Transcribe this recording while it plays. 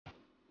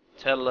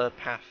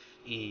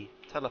Telepathy.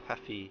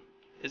 Telepathy.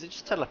 Is it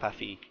just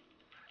telepathy?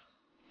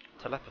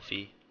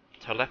 Telepathy.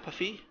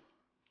 Telepathy?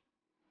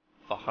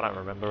 Fuck, I don't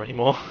remember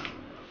anymore.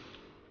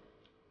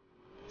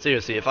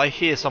 Seriously, if I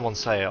hear someone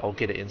say it, I'll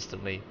get it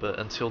instantly, but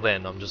until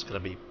then, I'm just gonna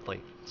be,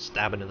 like,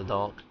 stabbing in the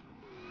dark.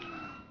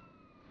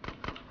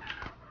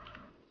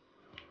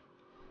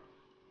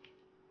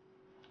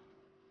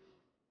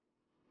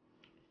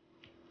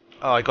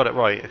 Oh, I got it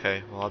right,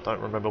 okay. Well, I don't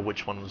remember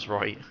which one was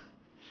right.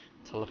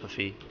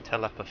 Telepathy.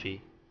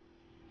 Telepathy.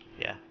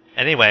 Yeah.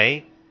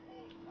 Anyway,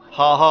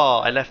 haha,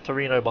 I left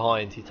Torino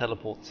behind, he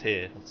teleports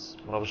here. That's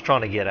what I was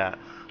trying to get at.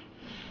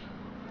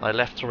 I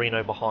left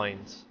Torino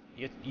behind.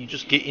 You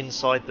just get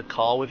inside the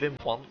car with him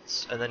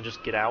once, and then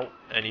just get out,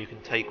 and you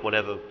can take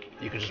whatever,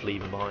 you can just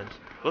leave him behind.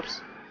 Whoops.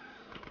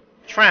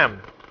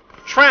 Tram!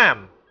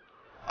 Tram!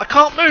 I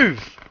can't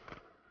move!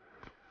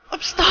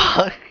 I'm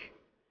stuck!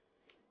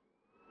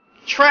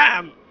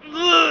 Tram!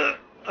 Ugh.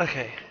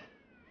 Okay.